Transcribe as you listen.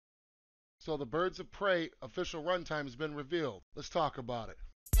So the Birds of Prey official runtime has been revealed. Let's talk about it.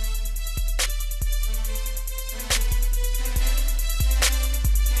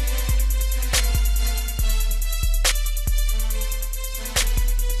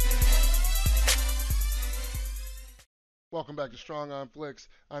 Welcome back to Strong on Flix.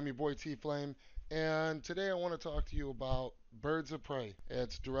 I'm your boy Tflame, and today I want to talk to you about Birds of Prey.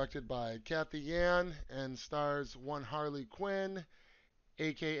 It's directed by Cathy Yan and stars one Harley Quinn,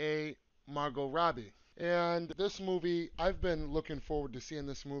 aka Margot Robbie. And this movie, I've been looking forward to seeing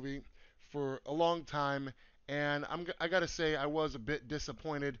this movie for a long time, and I gotta say I was a bit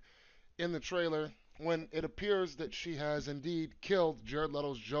disappointed in the trailer when it appears that she has indeed killed Jared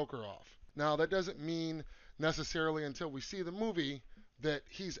Leto's Joker off. Now that doesn't mean necessarily until we see the movie that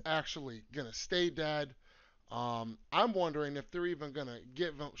he's actually gonna stay dead. I'm wondering if they're even gonna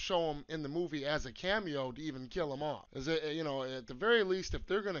show him in the movie as a cameo to even kill him off. Is it, at the very least, if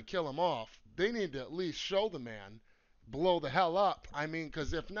they're gonna kill him off, they need to at least show the man blow the hell up. I mean,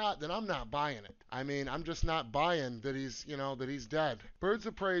 because if not, then I'm not buying it. I mean, I'm just not buying that he's dead. Birds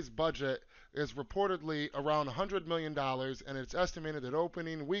of Prey's budget is reportedly around $100 million, and it's estimated that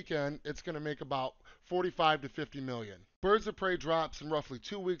opening weekend it's going to make about 45 to 50 million. Birds of Prey drops in roughly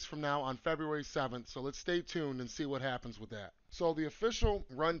 2 weeks from now on February 7th, so let's stay tuned and see what happens with that. So the official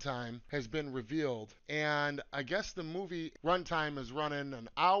runtime has been revealed, and I guess the movie runtime is running an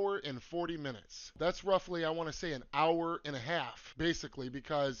hour and 40 minutes. That's roughly, I want to say, an hour and a half, basically,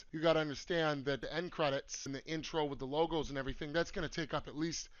 because you got to understand that the end credits and the intro with the logos and everything, that's going to take up at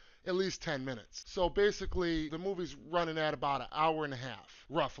least 10 minutes. So basically, the movie's running at about an hour and a half,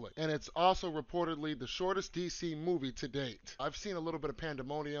 roughly. And it's also reportedly the shortest DC movie to date. I've seen a little bit of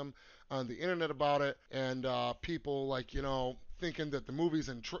pandemonium on the internet about it, and people thinking that the movie's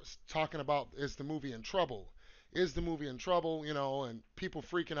talking about, is the movie in trouble? Is the movie in trouble? And people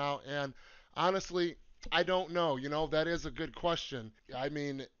freaking out. And honestly, I don't know. That is a good question. I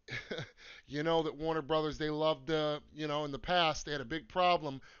mean, that Warner Brothers, they loved, in the past, they had a big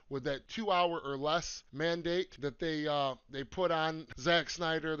problem with that 2 hour or less mandate that they put on Zack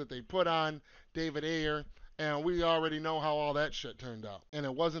Snyder, that they put on David Ayer. And we already know how all that shit turned out. And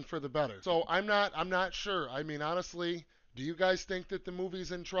it wasn't for the better. So I'm not sure. I mean, honestly, do you guys think that the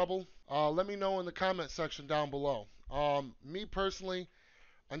movie's in trouble? Let me know in the comment section down below. Me personally,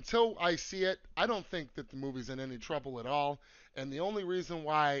 until I see it, I don't think that the movie's in any trouble at all. And the only reason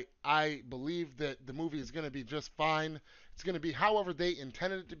why I believe that the movie is going to be just fine, it's going to be however they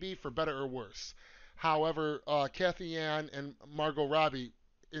intended it to be, for better or worse. However, Cathy Yan and Margot Robbie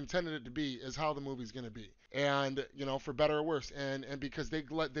intended it to be is how the movie's going to be. And, for better or worse. And because they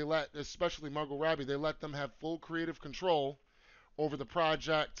let, especially Margot Robbie, they let them have full creative control over the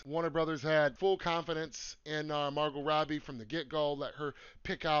project. Warner Brothers had full confidence in Margot Robbie from the get-go, let her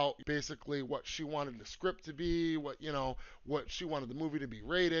pick out basically what she wanted the script to be, what she wanted the movie to be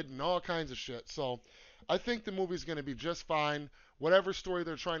rated, and all kinds of shit. So I think the movie's going to be just fine. Whatever story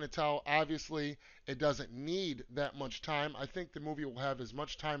they're trying to tell, obviously, it doesn't need that much time. I think the movie will have as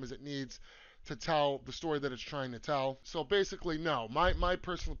much time as it needs to tell the story that it's trying to tell. So basically, no. My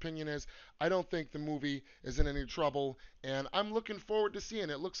personal opinion is I don't think the movie is in any trouble, and I'm looking forward to seeing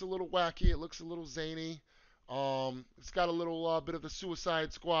it. It looks a little wacky. It looks a little zany. It's got a little bit of the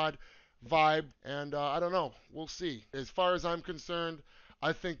Suicide Squad vibe, and I don't know. We'll see. As far as I'm concerned,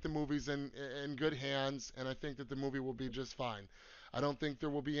 I think the movie's in good hands, and I think that the movie will be just fine. I don't think there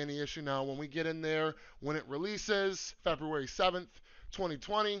will be any issue now. When we get in there, when it releases, February 7th,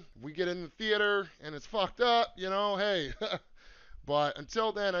 2020, we get in the theater and it's fucked up, hey. But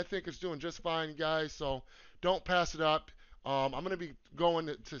until then, I think it's doing just fine, guys, so don't pass it up. I'm going to be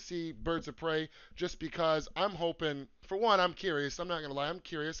going to see Birds of Prey just because I'm hoping, for one, I'm curious. I'm not going to lie, I'm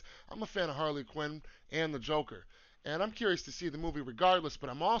curious. I'm a fan of Harley Quinn and the Joker. And I'm curious to see the movie regardless, but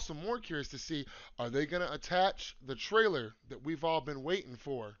I'm also more curious to see, are they going to attach the trailer that we've all been waiting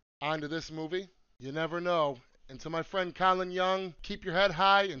for onto this movie? You never know. And to my friend Colin Young, keep your head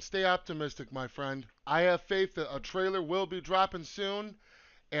high and stay optimistic, my friend. I have faith that a trailer will be dropping soon,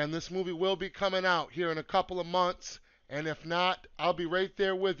 and this movie will be coming out here in a couple of months. And if not, I'll be right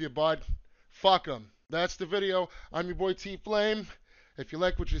there with you, bud. Fuck 'em. That's the video. I'm your boy Tflame. If you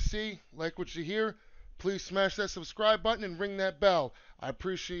like what you see, like what you hear, please smash that subscribe button and ring that bell. I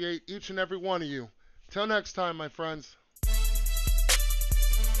appreciate each and every one of you. Till next time, my friends.